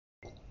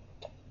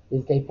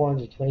This is day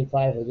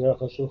 425 of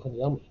Yeruchel Shulchan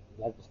Yomi. If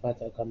you'd like to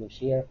sponsor a coming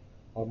share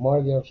or more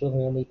of Yeruchel Shulchan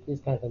Yomi, please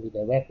contact me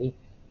directly.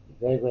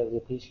 Very greatly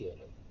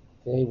appreciated.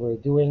 Today we're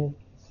doing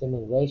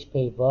Siman Reish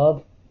Pei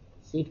Vav,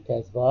 Sif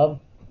Tes Vav,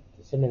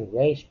 Siman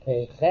Reish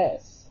Pei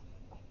Ches,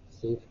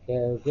 Sif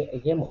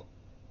Gimel.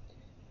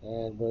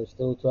 And we're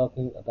still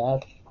talking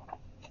about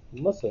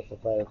Musaf,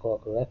 if I recall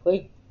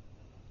correctly.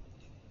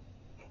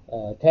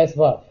 Tes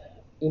Vav.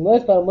 In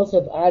most part,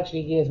 Musaf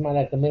actually gives my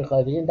like the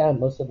Mincha. If he didn't die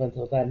Musaf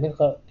until time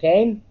Mincha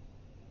came,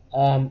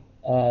 which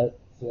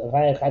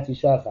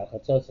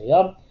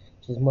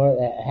is more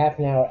half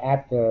an hour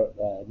after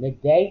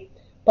midday.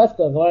 The Pesach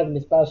Gemara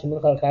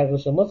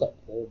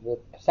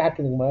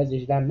is you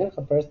should daven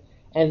Mincha first,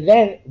 and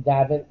then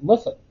daven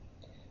Musaf.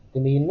 The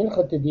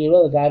Mincha to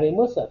Dira Gabe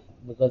Musaf,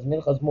 because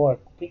Mincha is more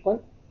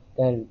frequent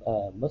than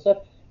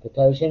Musaf. The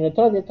Torah Shem the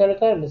Torah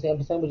Kaim,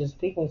 some which is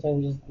frequent, some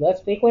which is less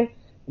frequent.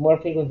 The more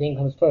frequent thing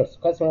comes first.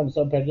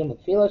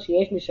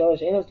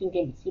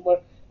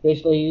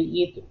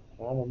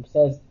 Rambam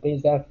says,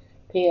 brings down,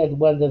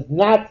 one does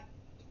not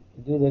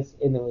do this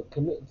in the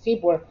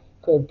Sipur,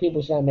 because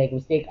people should not make a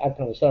mistake.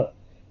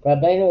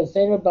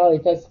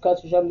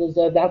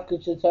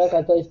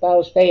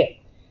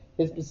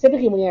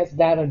 Specifically when he has to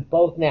daven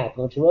both now.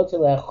 He wants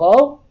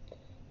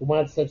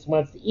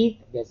to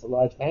eat, there's a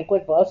large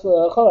banquet, but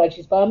also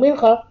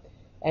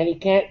and he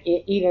can't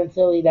eat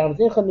until he davens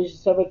Mincha.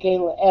 Mishasover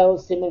came El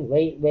Siman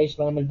Reish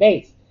Lamed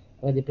Beis.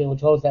 When the people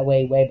chose that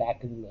way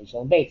back in the Reish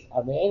Lamed Beis.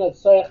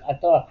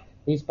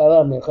 He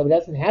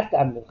doesn't have to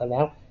have Mincha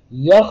now.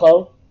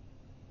 Yochel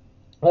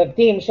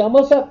Hakdim Shal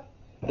Musaf.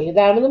 He can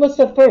daven the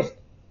Musaf first.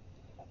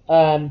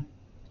 Amnam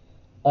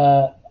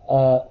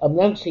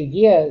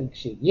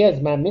Shigiyah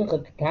is my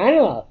Mincha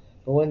Katana.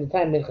 But when the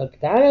time Mincha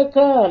Katana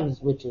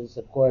comes, which is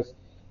of course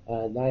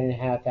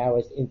 9.5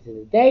 hours into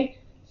the day,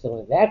 so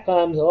when that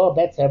comes, all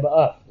bets are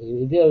off.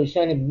 We bring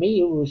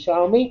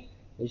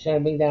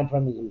down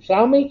from the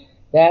Yerushalmi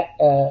that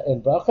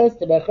in Brachas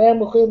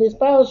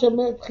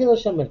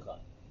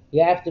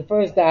you have to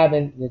first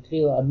daven the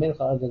tefillah of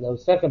Mincha under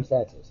those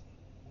circumstances.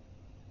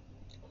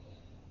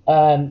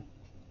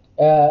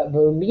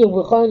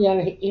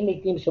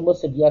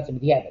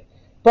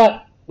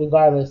 But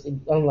regardless,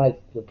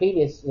 unlike the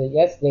previous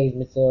yesterday's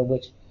mitzvah,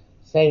 which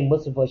saying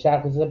Musaf for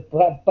Shachar is a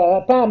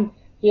problem,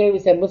 here we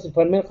said Musaf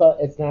for Mincha,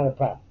 it's not a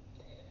problem.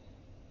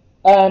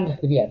 Even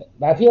in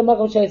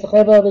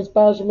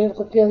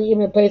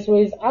a place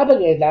where he's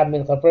obligated to have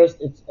Mincha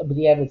first, it's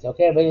okay.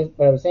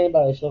 But I was saying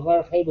about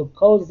Shulchan Aruch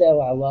Kozel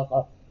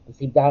Halacha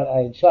Sibdal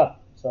Ayin Shah.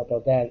 So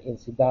about that in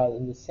Sibdal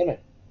in the Siman.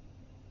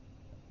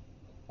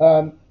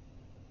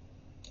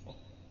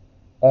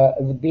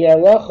 The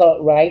Bialacha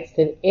writes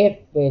that if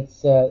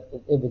it's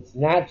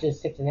not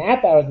just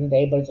 6.5 hours in the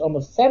day, but it's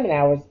almost 7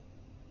 hours,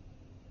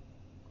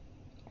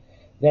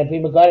 then Pri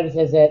Megadim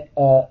says that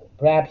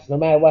perhaps no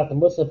matter what, the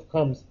Musaf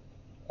comes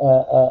in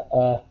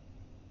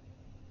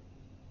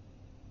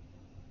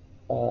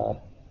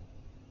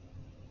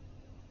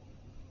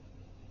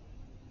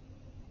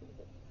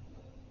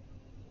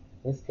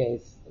this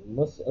case,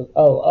 because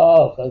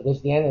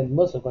the end of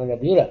Musaf going to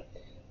Yehuda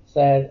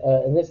said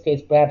in this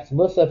case perhaps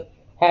Musaf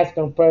has to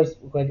come first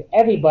according to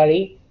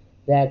everybody,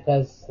 that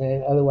because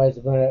otherwise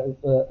they're going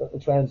to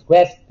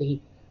transgress the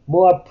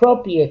more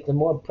appropriate, the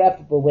more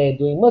preferable way of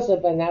doing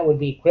Musaf, and that would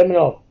be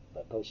criminal,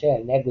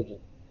 negligent.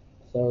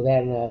 So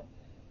then,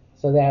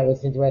 so that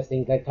was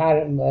interesting.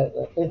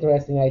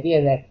 Interesting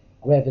idea that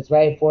if it's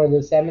right for the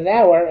 7th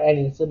hour and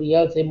you still be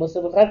Yotze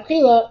Musaf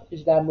V'Chatchila, you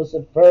should have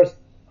Musaf first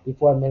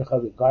before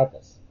Mincha,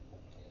 regardless.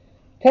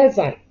 10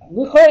 sign.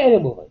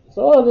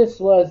 So all this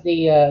was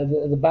the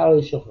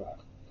Bali Shulchan.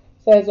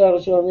 Says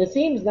it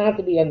seems not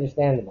to be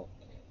understandable.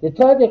 The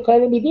Torah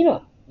declared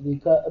Medina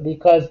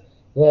because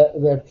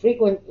the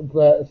frequent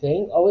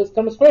thing always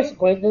comes first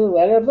according to the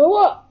letter of the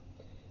law.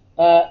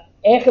 So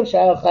if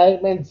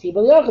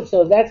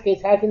that's the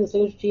case, how can the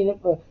difference between a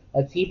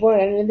tzibur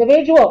and an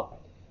individual?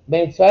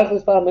 Whether he's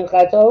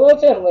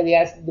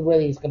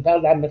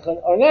compelled to have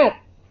mincha or not.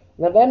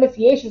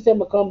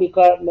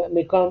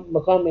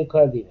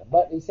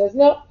 But he says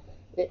no.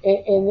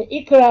 In the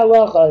Ikar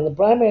Halacha, in the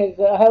primary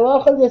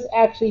Halacha, this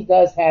actually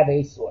does have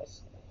a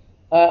source.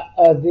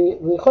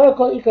 The Chorah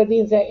called Ikar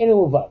Din Zeh Inu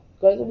Muvar,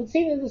 because it would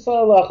seem that this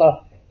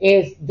Halacha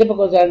is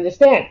difficult to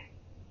understand.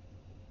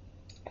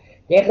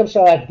 How can you say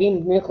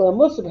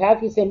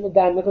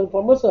Mincha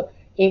for Musaf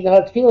in the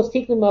Tfilos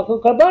Tikun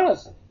Malkun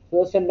Karbanos?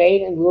 Tfilos are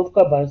made in lieu of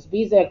Karbanos.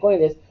 Biza,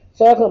 according to this,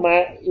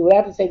 you would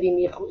have to say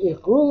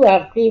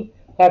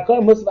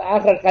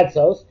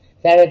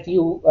that if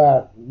you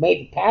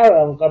made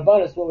parallel in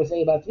Karbanos, what we're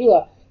saying about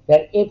Tefillah,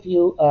 that if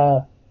you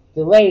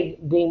delay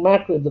being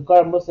makriv the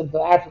Karban Musaf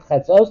until after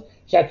Chatzos,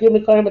 you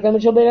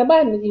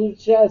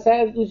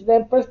should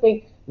then first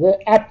bring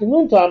the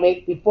afternoon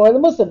Talmud before the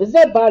Musaf.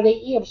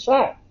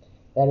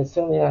 That is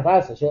certainly not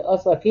possible.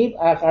 Also, you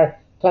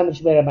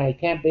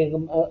can't bring a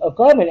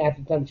Karban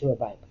after Talmud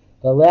Shabbat.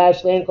 The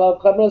last lane called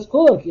Karbanos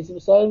Kulam, Kisim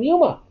Soim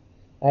Yuma.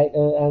 Right?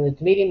 And the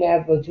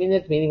between the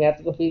Tmedim, you have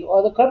to complete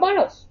all the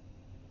Karbanos.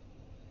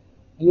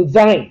 Yud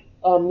Zayin.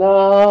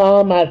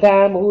 No,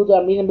 Matam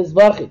Huda Minim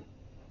Bezvachim.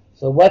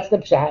 So what's the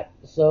pshat?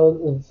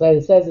 So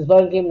it says it's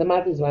one game the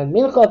matis man.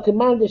 Mincha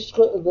command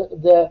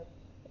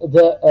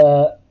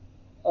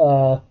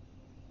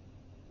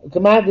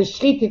command the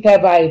shchita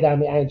tavai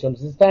dami einchum.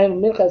 This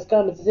time mincha has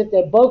come. It's as if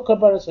they're both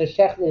korbanos are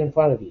shechted in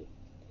front of you.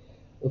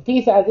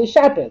 Ufisa adi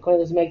shaper.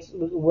 According to this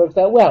works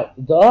out well.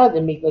 The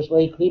mikdash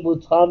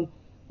leikribu tom.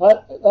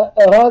 The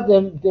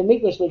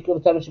mikdash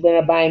leikribu tom sheben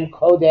abayim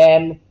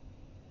kodem.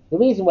 The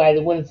reason why they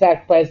wouldn't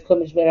sacrifice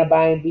Kumish Ben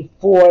Abayim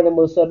before the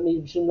Musaf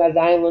Mishum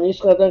Nadayin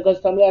Lonishcha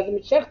because Tommy hasn't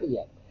been shechted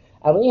yet.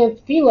 But in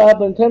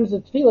terms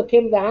of Tefillah,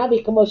 came the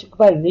Habi Kamosh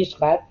Kfar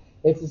Nishchat.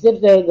 It's as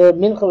if the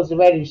Mincha was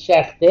already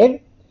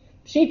shechted.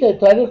 Pshita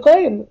Tadi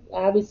Koyim.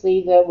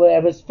 Obviously,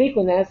 whatever's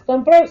frequent has to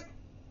come first.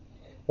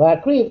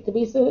 V'akriv to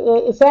be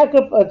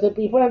sacrificed to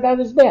be put on the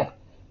Mizbech.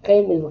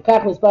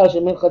 Kach Mispal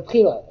Shem Mincha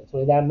Tchila. That's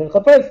why down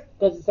Mincha first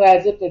because it's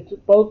as if they're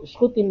both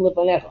Shchutim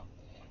Lefanecha.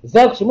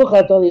 That's if you're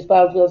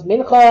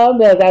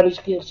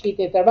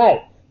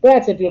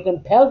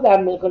compelled to have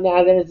mincha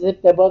now, then it's as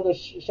if they're both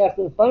shechted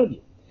in front of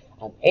you.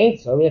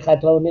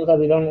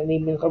 We don't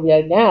need mincha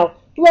right now.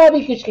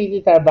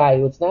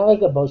 It's not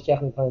like a both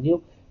shechted in front of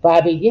you.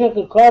 Then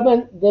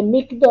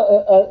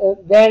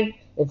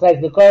it's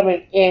like the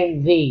korban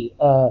in the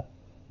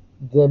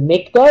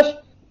mikdash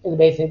in the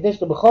base of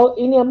dish.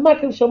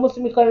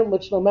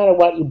 Which no matter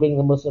what, you bring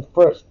the musaf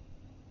first.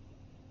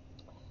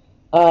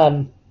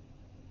 And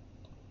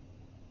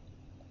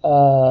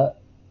when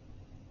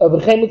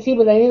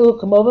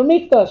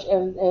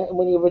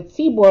you're with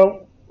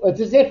tzibur, it's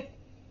as if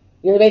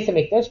you're the base of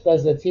mikdash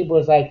because the tzibur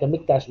is like a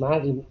mikdash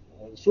man,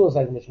 shul is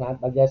like a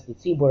mishmat, I guess the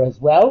tzibur as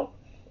well.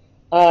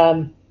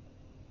 Don't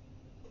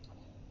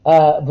say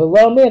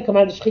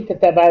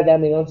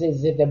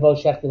as if they're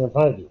both shechted in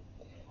front of you.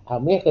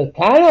 But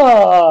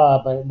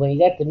when you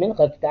get to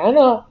mincha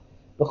ketana,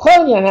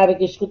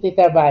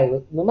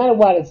 no matter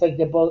what, it's like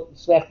they're both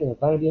shechted in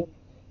front of you.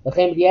 If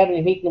we did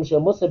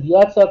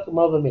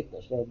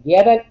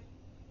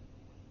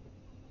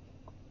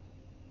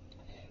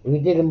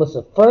the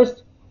Musaf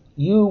first,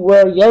 you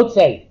were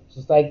Yotzei,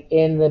 just like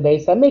in the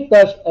Beis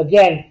HaMikdash,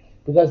 again,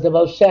 because they're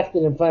both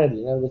shechted in front of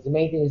you. In other words, the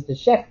main thing is to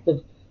shecht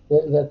the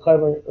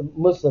korban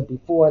Musaf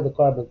before the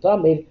korban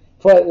Tamid,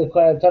 before the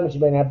korban Tamid should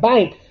be in our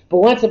bind. But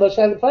once they're both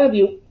shechted in front of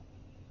you,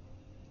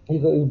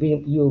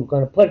 you're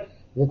going to put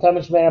the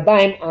Tamid should be in our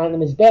bind on the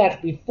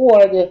Mizbech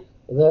before the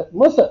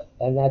Musaf,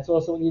 and that's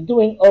also what you're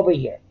doing over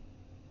here.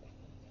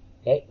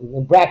 Okay,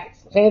 in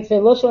brackets.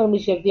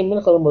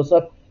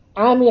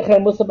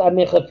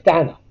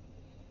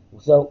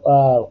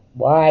 So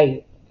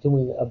why do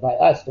we, by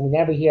us, do we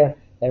never hear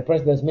that a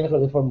person does mincha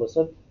before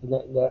Musaf?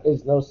 There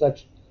is no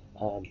such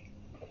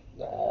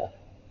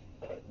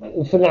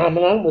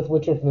phenomenon with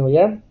which we're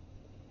familiar.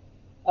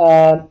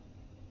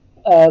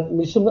 Because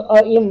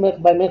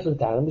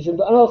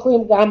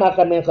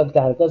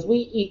we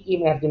eat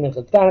even after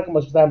mincha ketana,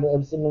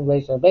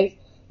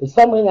 there's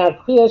something now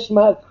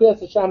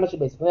kriyas shamash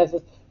basic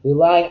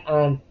rely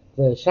on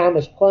the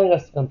shamash calling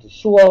us to come to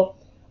shul.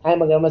 So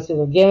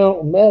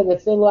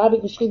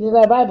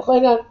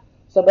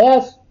by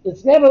us,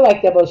 it's never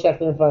like they're both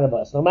shechted in front of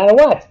us, no matter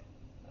what.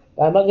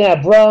 It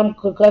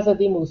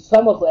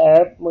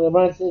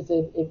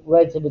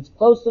writes if it's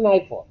close to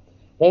nightfall,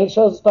 then it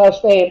shows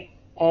the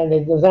and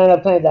it does not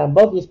have time down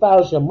both these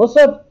powers of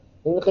Musaf,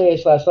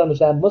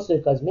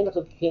 because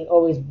Mincha can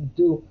always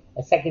do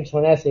a second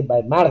Shmoneh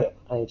by Marib.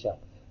 Hey,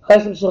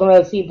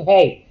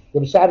 the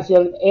B'Shabbos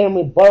Yom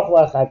Erim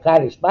Baruch Lach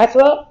Kaddish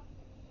Basra.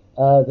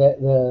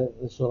 The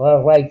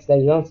Shulchan writes that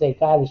you don't say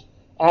Kaddish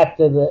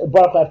after the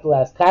Baruch after the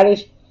last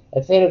Kaddish.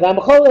 Let's say Gam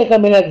B'Chol Lecha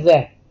Minhag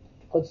Zeh.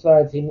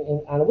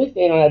 On a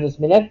weekday, they don't have this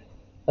minhag.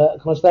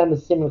 K'moshtam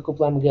is similar to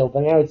Kuplam Gil.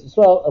 But in Eretz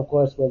Yisrael, of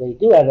course, where they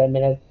do have that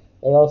minhag,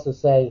 they also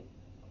say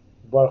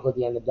Baruch at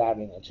the end of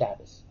davening on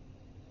Shabbos.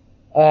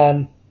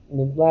 A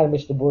lot of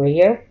Mishnah Berurah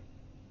here.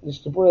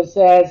 Mishnah Berurah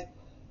says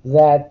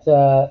that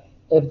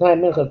if the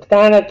time Mincha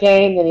Ketana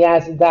came, then he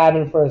has to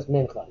daven first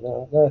Mincha.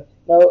 No,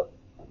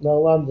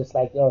 just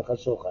like the Aruch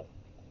HaShulchan.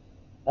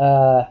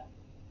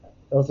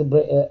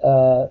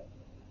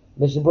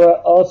 Mishnah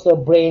Berurah also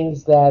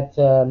brings that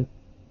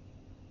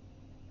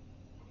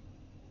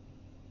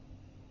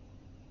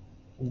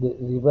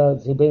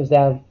he brings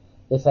down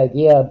this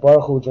idea of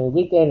Baruch Hu during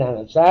weekday, not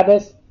on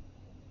Shabbos.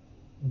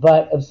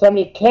 But if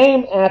somebody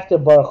came after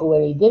Baruch Hu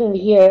and he didn't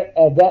hear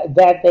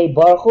that day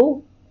Baruch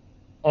Hu,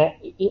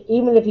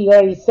 even if he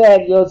already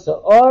said Yotza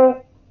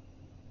Or,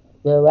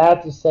 they're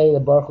allowed to say the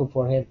Baruch Hu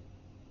for him.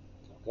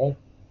 Okay?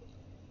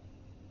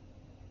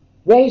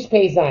 Reish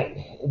Pei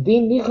Zayin.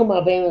 Din Nichum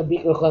Avenu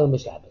Bikur Cholim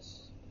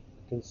B'Shabbos.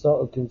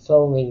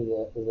 Consoling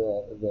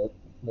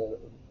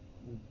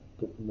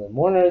the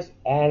mourners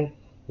and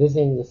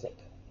visiting the sick.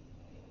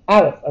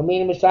 Aleph,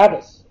 Armina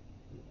B'Shabbos.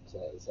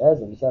 It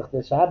says in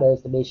Masechta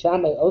Shabbos, the Beis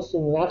Shammai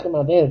Osim Menachem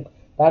Avinu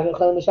Bikur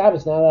Cholim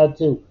B'Shabbos, not allowed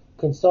to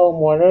console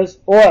mourners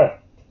or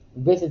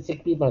visit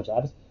sick people on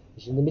Shabbos.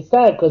 You shouldn't be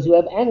sad because you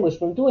have anguish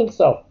from doing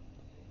so.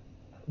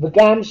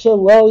 V'gam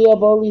shelo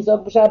yavo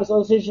lizok b'Shabbos.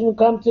 Also, shouldn't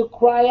come to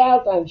cry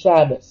out on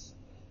Shabbos.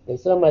 They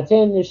said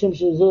Martin Nishum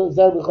Shazu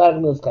Zel B'Chlag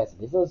Mil's Chesed.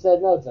 They still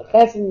said no, it's a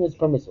Chesed and it's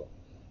permissible.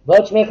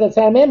 But Shmechat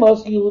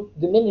Samemos, you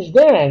diminish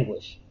their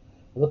anguish.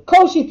 The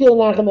Koshi Til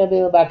Nachem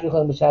Evil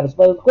Bakrichon B'Shabbos.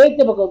 But with great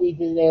difficulty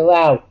did they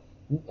allow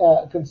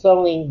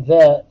consoling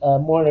the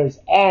mourners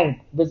and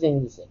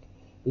visiting the sick.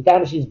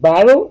 V'gam Shiz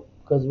Baru,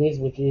 because of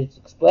reasons which is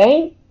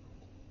explained.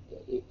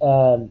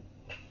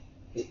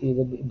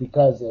 Either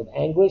because of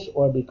anguish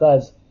or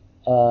because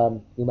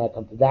you might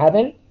come to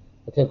daven,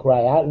 to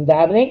cry out in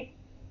davening.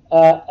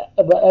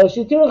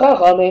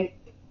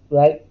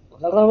 Right?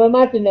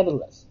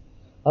 Nevertheless.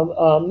 But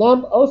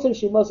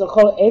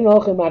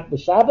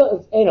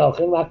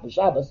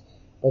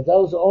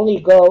those who only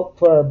go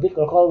for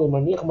Bikkur Cholim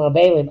or Nichma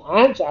Beilim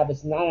on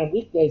Shabbos, not on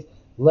weekdays,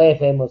 not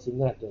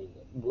doing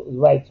it.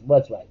 Right,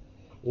 what's right?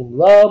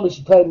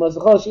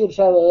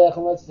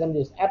 Somebody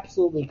is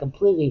absolutely,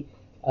 completely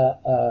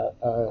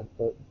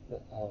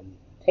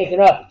taken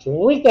up during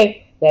the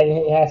weekday, that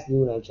he has to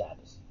do it on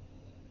Shabbos.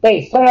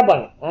 Base,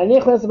 Tarabana.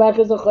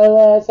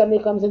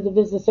 Somebody comes in to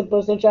visit a sick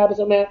person on Shabbos,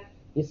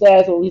 he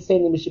says, or we say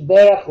in the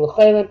Mishaberach,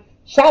 L'chaylim,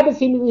 Shabbos,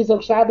 he means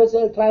Shabbos,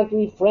 trying to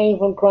refrain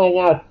from crying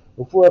out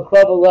before a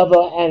krova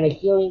lava and a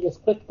healing is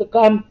quick to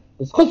come.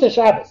 It's Chus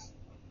Shabbos.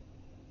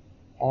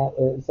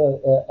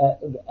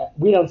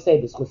 We don't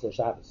say this Chus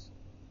Shabbos.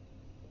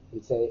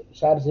 We say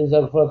Shabbos is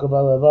over for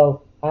krova lava.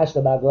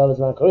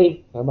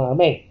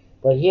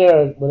 But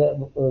here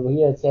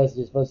it says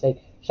you're supposed to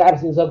say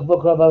Shabbos is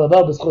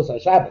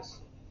Shabbos.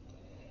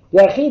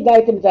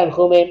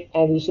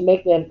 And we should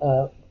make them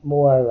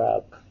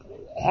more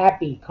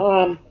happy,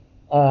 calm,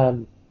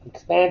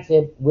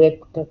 expansive with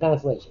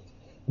consolations.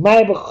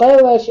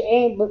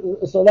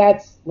 So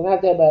that's, we're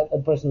not there about a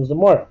person who's a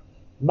mourner.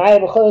 We're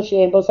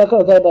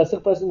talking about a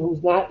sick person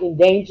who's not in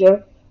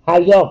danger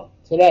hayom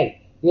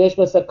today.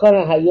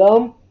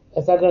 Hayom.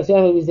 It's not going to say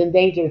if he's in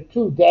danger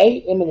today,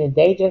 imminent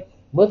danger.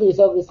 Then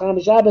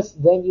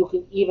you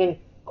can even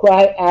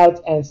cry out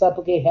and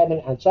supplicate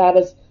heaven on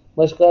Shabbos.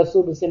 The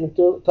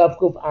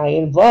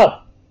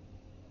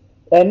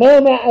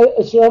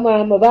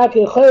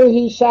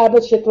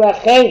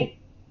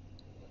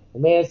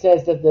mayor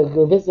says that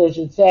the visitor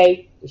should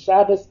say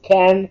Shabbos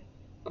can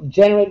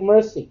generate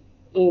mercy.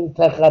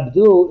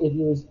 If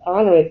you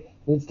honor it,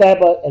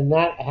 and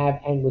not have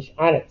anguish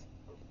on it.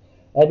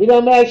 We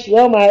don't marry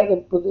Shiomar.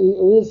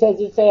 It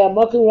says you say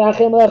Amokim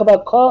Rachem Lech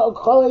about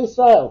Kol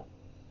Yisrael.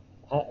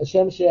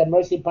 Hashem should have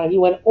mercy upon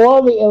you and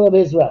all the ill of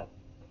Israel.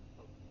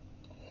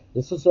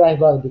 This is right,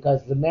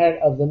 because the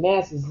merit of the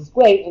masses is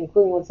great,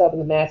 including oneself in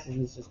the masses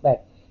in this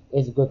respect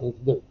is a good thing to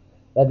do.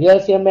 Rabbi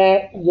Yossi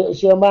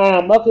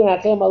Shiomar Amokim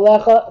Rachem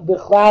Alecha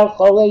Bichlal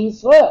Chol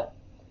Yisrael.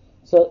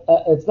 So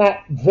it's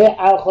not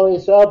Ve'al Chol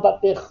Yisrael,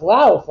 but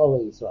Bichlal Chol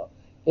Yisrael,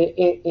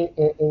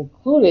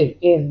 included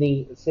in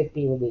the sick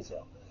people of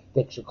Israel.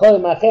 When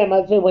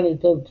you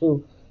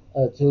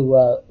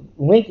to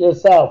link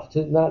yourself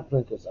to not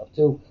link yourself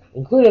to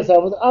include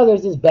yourself with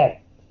others is better.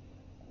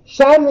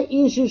 When the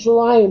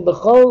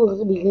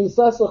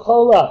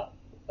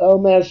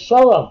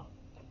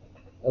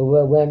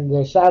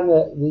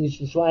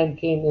Yishushalayim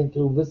came in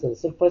to visit a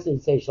sick person,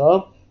 he'd say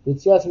Shalom. He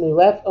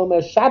left.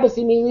 Omer Shabbos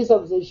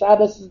because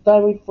Shabbos is the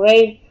time to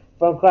refrain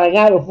from crying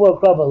out before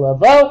Krova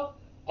Lavo,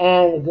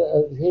 and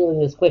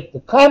healing is quick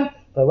to come.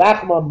 But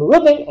Rachman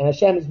Merubin, and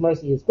Hashem's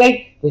mercy is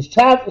great. Because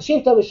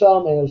Shivta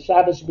V'Shalom, and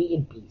Shabbos should be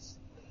in peace.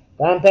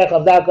 He writes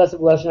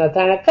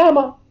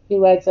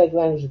like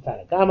language of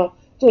Tanakama.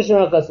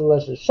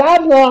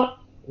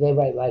 They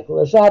write like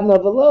Shavna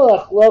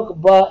V'Lolach Lok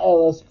Ba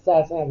Elos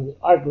Ksas. And the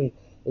arguing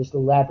is to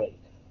elaborate.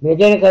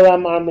 Meganika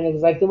Ramar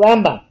is like the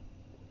Rambam.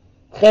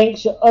 Chenk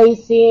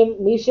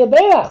She'oisim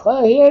Mishaberach.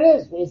 Here it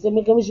is. Misim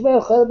Mikam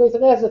Mishaberach. Chel Beis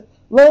HaKnesset.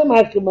 Lo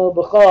Markimo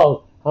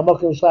B'Chol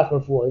Hamokim Shlach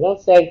Refuah. You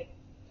don't say,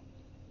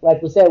 like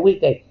we said, a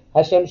weekday,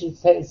 Hashem should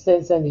send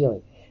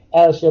healing.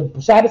 El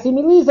Shabbos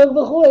Milizog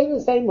V'Chulei,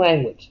 the same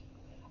language.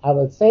 I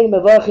would say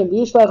Mevarchim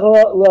B'Yishlach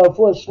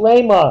L'Refuah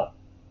Shlema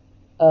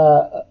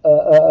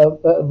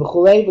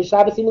V'Chulei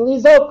V'Shabbos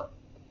Milizog.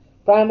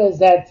 Problem is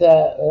that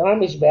our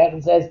Mishbeach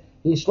and says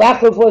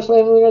Yishlach L'Refuah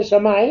Shlema L'Nei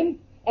Shamayim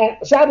and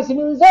Shabbos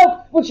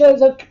Milizog, which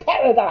is a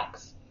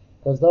paradox.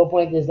 Because the whole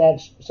point is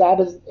that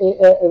Shabbos,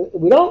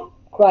 we don't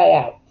cry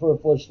out for a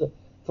Refuah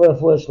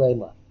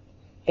Shlema.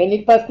 And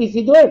it must be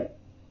Sidur.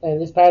 And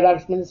this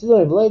paradox means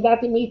Sidur. V'lo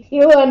yidati mi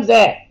tiram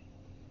zeh.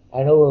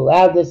 And who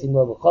allowed this in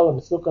Rovachol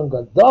and Mesukam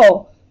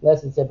Gadol,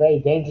 unless it's a very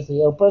dangerously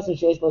ill person,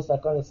 Sheish Bo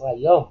Sakonis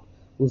Hayom,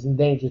 who's in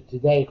danger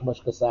today,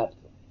 K'mosh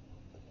Kasabtu.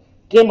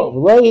 Gimel,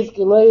 V'lo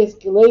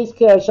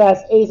yizkir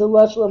Shas Ezel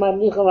Lashlam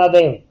Amnicham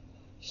Avelim.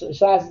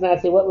 Shas does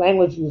not say what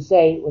language you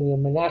say when you're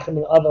Menachem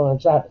and Avel on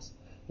Shabbos.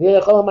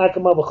 V'yechol Amar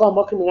K'mo B'chol,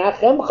 Mokim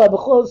Menachemcha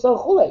B'chol So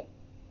Chulei.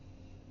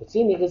 It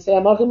seems you can say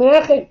Mokim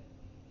Menachem.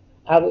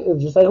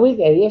 Just like we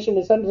did,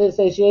 Yeshua is something that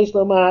says Sheish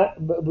Lomar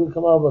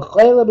B'Kamo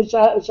B'Chayla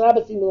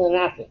B'Shabbos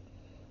Imil.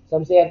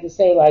 Some say you have to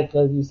say like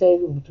you say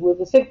with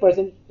the sick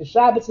person, the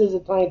Shabbos is a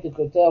time to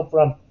curtail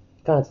from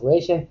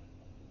consolation.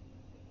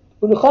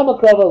 Unuchama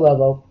krova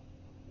levo.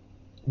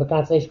 The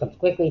consolation comes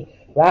quickly.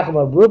 Racham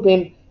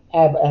Rubim,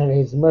 and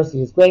his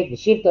mercy is great. The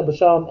Shifta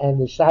B'Shalom, and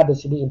the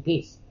Shabbos should be in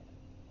peace.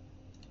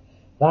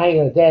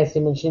 That's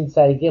Simon Shin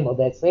Tzadi Gimel.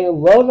 That's saying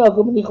Lo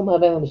Nagu Menichum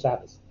Havelim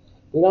Shabbos.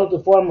 We don't do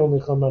formal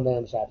Menichum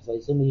Havelim Shabbos. I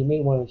assume you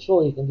meet one in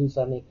shul, you can do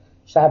something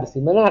Shabbos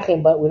in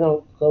Menachem, but we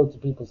don't go to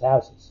people's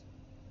houses.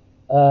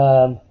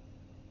 Okay,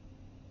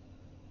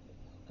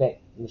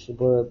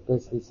 Mishabura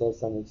basically says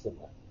something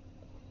similar.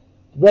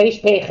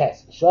 Reish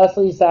Peches,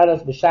 Shosli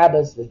Yisados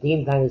B'Shabbos, the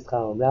Din Tainis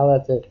Chalom. Now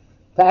let's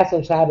fast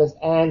on Shabbos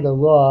and the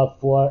law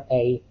for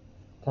a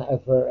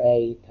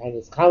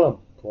Tainis Chalom,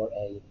 for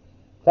a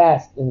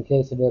fast in the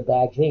case of a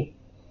bad dream.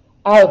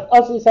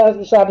 Also Yisados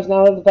B'Shabbos,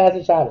 now let's fast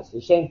on Shabbos. The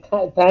Shem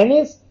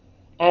Tainis,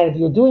 and if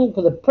you're doing it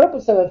for the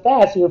purpose of a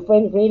fast, you're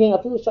afraid of eating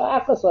a few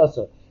sha'achas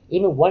also.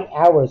 Even 1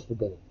 hour is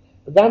forbidden.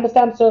 But and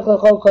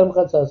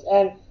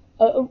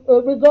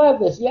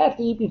regardless, you have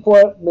to eat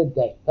before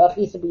midday. Says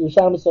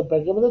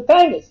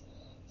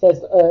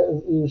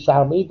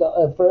Yerushalmi,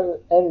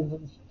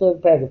 and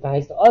third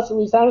paragraph, also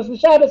Lisanos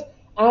B'Shabbos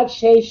at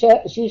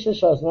Shisha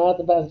Shos, not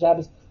the fast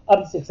Shabbos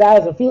up to 6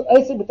 hours. Or feel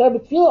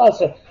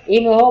also,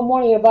 even the whole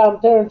morning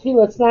about and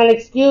feel it's not an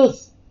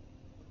excuse.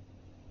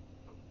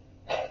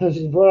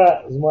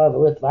 Shizbura is more of a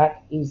litvak.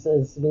 He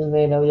says, his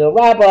name is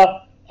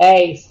Rabba,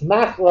 a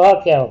smach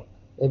lahakel.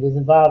 If he's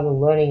involved in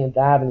learning and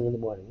davening in the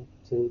morning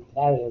to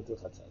carry him to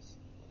chatzos.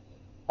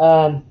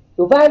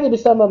 Uvadi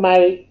b'sama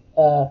mari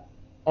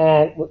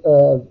and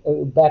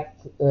back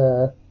to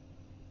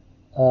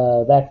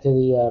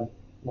the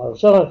Moral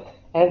Shulchan.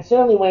 And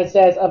certainly when it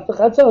says up to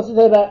chatzos, it's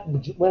about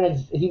when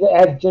he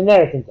has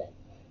generic intent.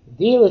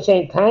 Deal with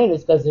chain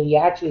kindness because if he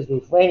actually is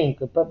refraining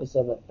for the purpose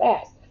of a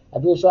fast.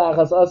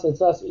 Also,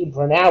 it's also even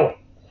for an hour.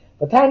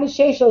 But time is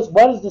shows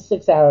what is the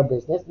 6 hour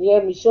business?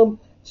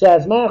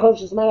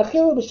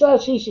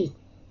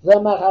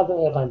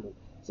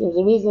 Seems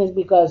the reason is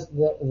because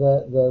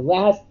the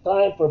last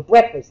time for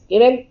breakfast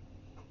given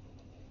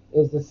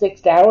is the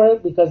 6th hour,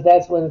 because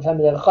that's when the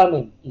Talmidei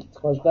Chachamim eats.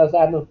 After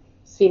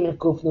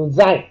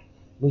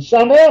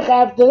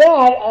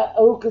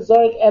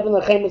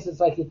that, it's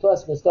like you're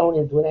tossing a stone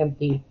into an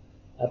empty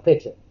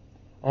pitcher.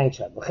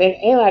 Therefore,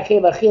 should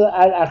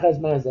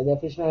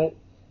not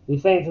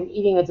refrain from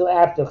eating until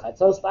after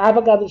chatzos.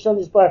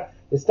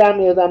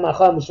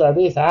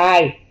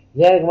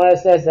 The Gemara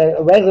says that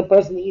a regular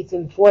person eats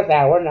in 4th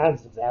hour, not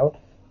 6th hour.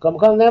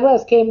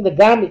 Nevertheless, came the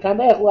gam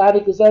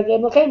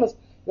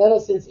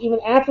nevertheless, since even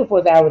after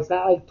 4th hour, it's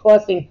not like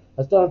tossing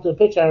a stone into a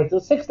pitcher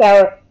until 6th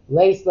hour.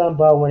 Lace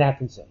lumbo, we're not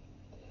concerned.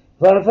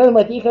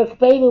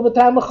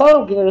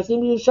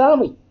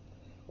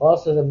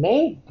 Also, the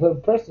main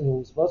person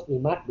who's supposed to be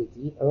makbid to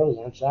eat early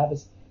on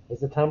Shabbos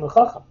is the Talmid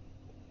Chacham.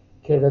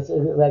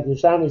 Like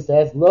Yerushalmi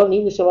says, Lo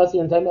ninu shavasi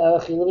on time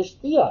elachila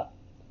v'shtiyah.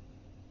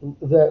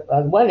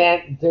 On one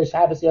hand, the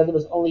Shabbos the other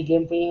was only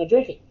given for eating and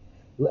drinking,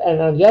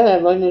 and on the other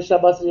hand, Lo ninu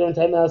shavasi on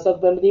time elachila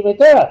b'medivrei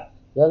Torah.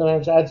 The other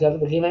hand, Shabbos the other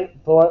was given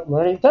for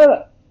learning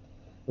Torah.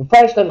 And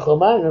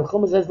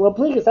Chuma says, Lo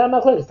pligas, I'm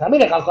not pligas.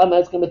 Talmid Chacham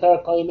has come to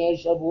Torah kol yimei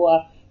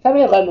shavua.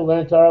 Talmid Chacham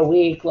learn Torah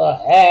week,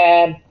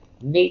 lahem,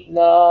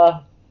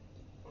 nitna.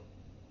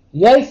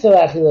 Then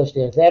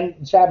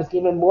Shabbos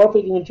given more for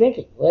eating and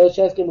drinking. Those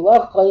who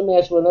work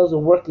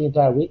the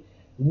entire week.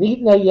 To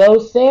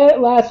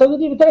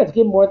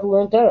give more to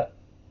learn Torah.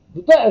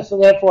 So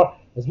therefore,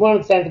 there's more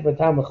incentive for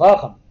Talmid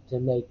Chacham to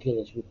make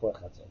Kiddush before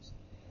Chatzos.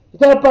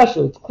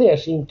 It's clear.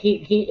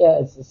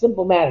 It's a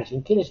simple matter. If you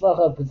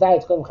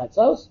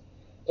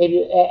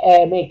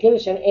make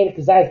Kiddush and ate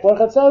Kazayit for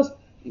Chatzos,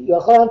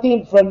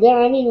 from there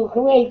on you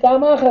can make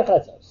Gamach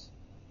Chatzos.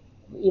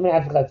 Even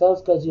after chatzos,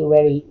 because you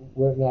already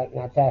were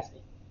not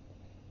fasting.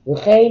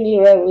 Also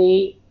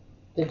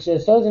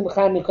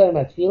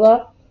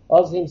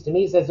seems to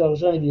me, says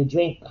if you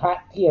drink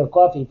hot tea or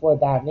coffee before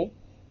davening,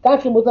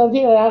 also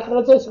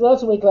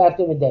wait till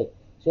after midday.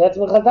 So that's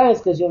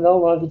because you're no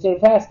longer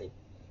considered fasting.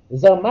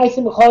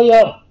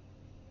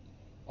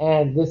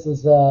 And this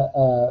is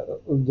the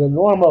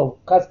normal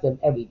custom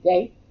every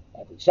day,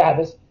 every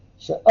Shabbos.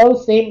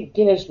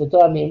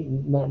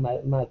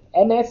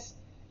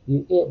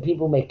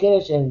 People make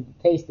kiddush and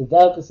taste the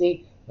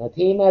delicacy. And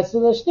they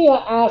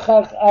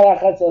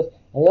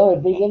only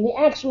begin the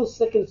actual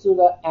second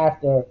suda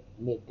after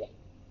midday.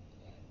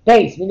 Now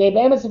I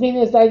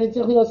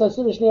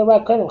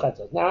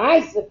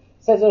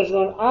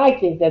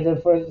think that the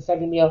first and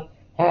second meal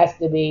has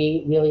to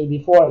be really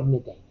before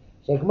midday.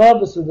 Just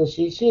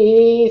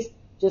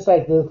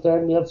like the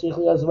third meal,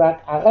 supposed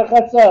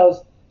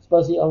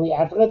to be only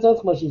after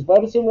chatzos,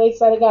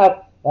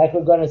 like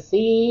we're going to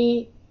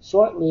see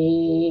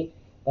shortly.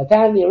 By the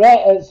time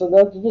so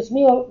this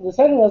meal, the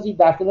second meal is eat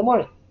after the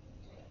morning.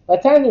 By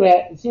the time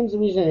it seems the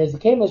reason is the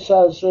came as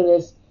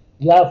Shudas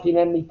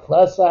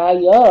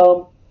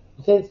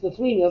since the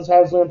 3 meals I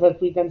was learned for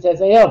 3 times says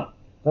Hayom.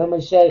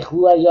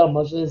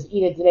 Moshe says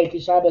eat it today,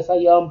 Shabbos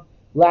Hayom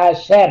La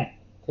Hashem.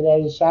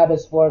 Today is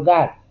Shabbos for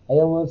God.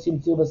 Hayom won't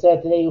seem to, but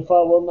said today you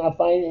will not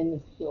find in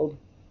the field.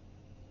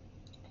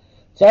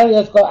 So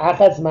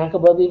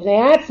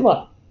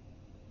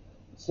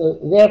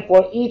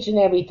therefore, each and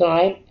every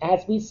time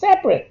has to be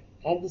separate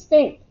and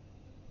distinct.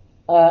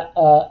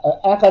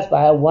 Achas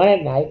b'ayil, one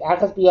at night,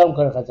 achas b'yom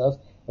kol chatzos,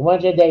 and one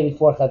day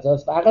before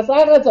chatzos, achas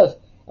chatzos,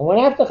 and one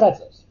after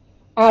chatzos.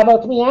 Aval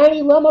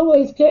tmiyani lama lo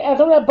yizkir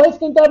echad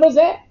poskin davar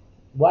zeh.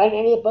 Why didn't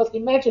any of the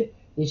poskin mention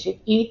you should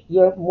eat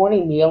your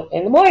morning meal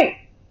in the morning?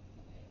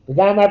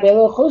 Not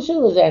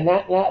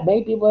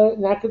many people are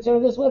not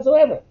concerned with this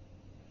whatsoever.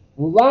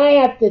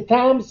 At the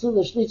time, so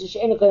he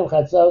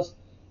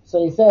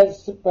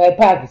says,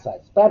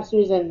 perhaps the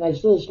reason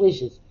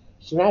Shlishis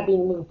should not be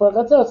for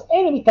Chatzos,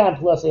 any time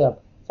plus Hayom.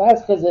 So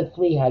that's because of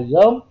 3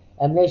 Hayom,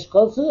 and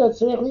Neshkol Suda,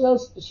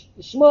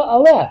 Shmo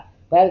Aleh,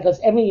 right? Because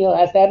every meal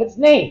has to have its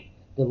name.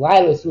 The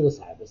Lila Suda's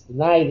harvest, the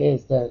night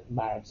is the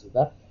Marav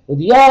Suda, the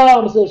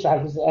Yom Suda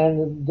Shakras,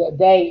 and the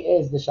day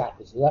is the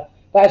Shakras Suda.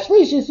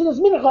 Vashlishi Suda's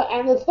Mincha,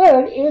 and the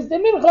third is the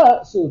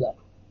Mincha Suda.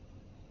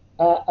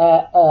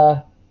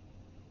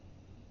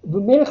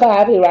 Mincha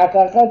Havi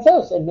Raka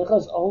Chatzos, and Mincha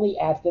is only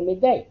after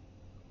midday.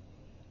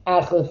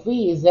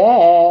 Achlefi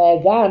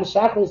Zeh Gam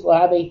Shakris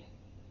Lahavi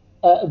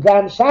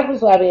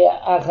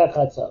Achar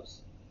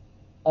Chatzos.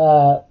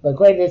 But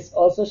according to this,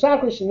 also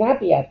Shakris should not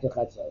be after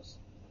Chatzos.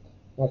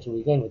 Not sure we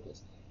begin with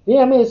this. We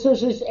say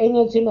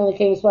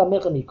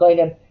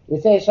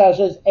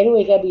Shashos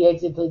anyway can be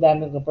Yitzit to that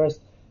Mincha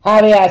first.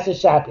 Havi Asa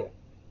Shapir.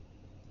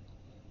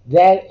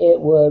 Then it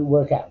would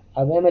work out.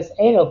 Avemes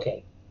ain't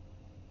okay.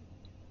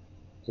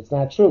 It's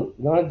not true.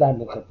 You don't have that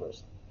mincha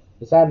first.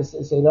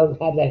 So you don't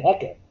have that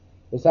heker.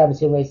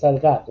 Besides, you may start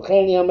it up. The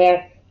Chayni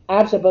Omer,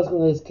 after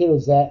Pascal is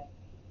killed that.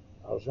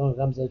 Oh, Shon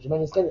comes to a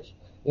tremendous finish.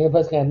 You know,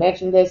 Pascal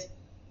mentioned this.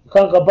 You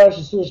can't go Baruch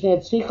Sush Net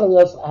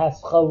Tzrichalios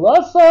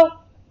Haschalosa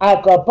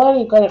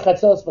Akopani Kone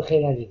Chatzos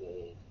B'Chayni.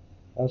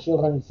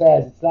 Shulchan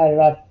says it's not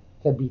enough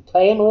to be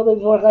time a little bit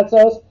before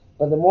Chatzos,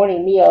 but the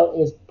morning meal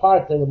is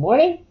part of the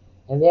morning,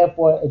 and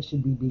therefore it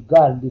should be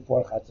begun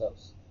before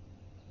Chatzos.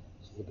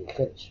 Which is a big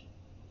finish.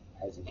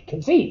 As he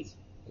concedes,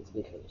 it's a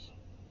big finish.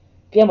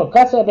 Gimel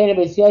Kasa Ben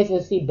Beis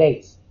Yosef see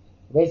base.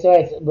 Beis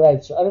Yosef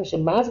writes, "Adam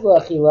shemazgul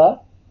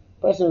achila,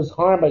 person who's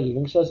harmed by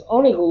eating, shows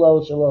only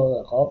gulo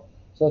shelo lechol,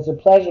 so it's a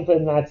pleasure for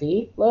him not to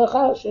eat.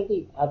 Lechol should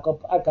eat. Akal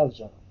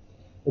shana.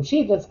 If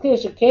she that's clear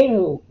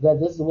shekenu that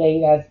this is the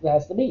way it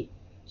has to be.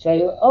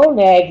 Shayil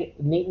oneg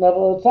neat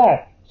novel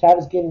tzar.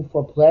 Shabbos given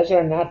for pleasure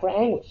and not for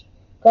anguish.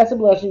 Kasa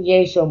b'loshin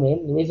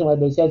yeshomim. The reason why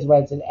Beis Yosef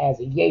writes it as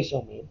a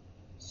yeshomim,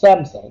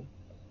 some say.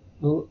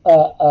 Not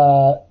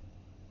that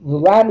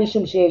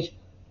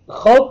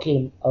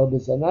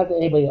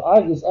anybody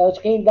argues,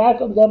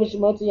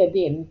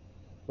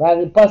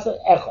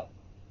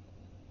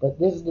 but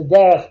this is the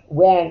derech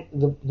when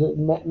the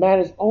man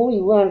is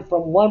only learned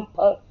from one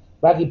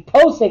Ragi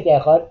Posek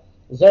Echad,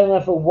 is only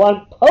learned from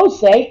one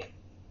Posek.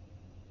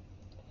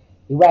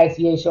 He writes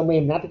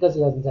Yeshomim, not because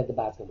he doesn't send the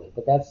basket away,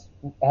 but that's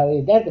how he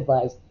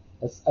identifies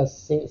a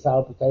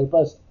solitary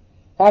post.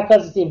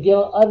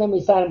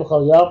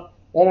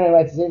 Then I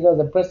write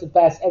the person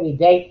fasts every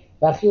day.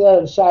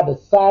 V'achila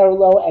Shabbos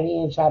sarulo, and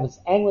he in Shabbos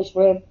anguish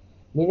for him.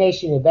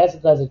 Mination invest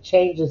because it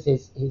changes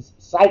his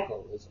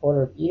cycle, his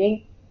order of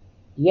eating.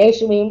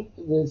 Yeshimim,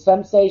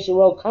 some say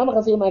shiro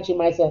kamachasi machi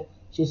ma'isa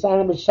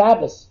shisanim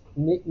b'Shabbos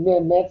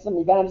metzam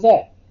midam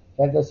zeh.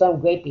 That there's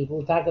some great people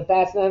who talk to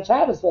fasting on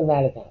Shabbos for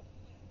that account.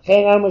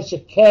 Chen amar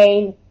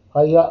shekain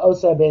haya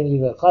osar ben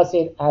Yehuda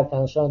Chassid ad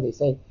Tanshon. They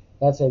say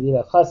that's what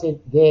Yehuda Chassid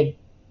did.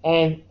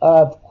 End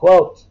of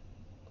quote.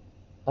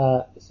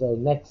 So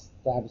next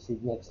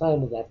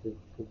time we'll have to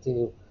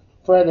continue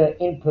further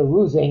in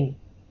perusing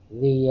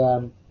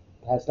the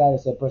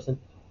status of a person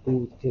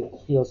who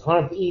feels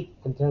harm to eat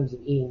in terms of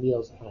eating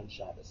meals on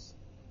Shabbos.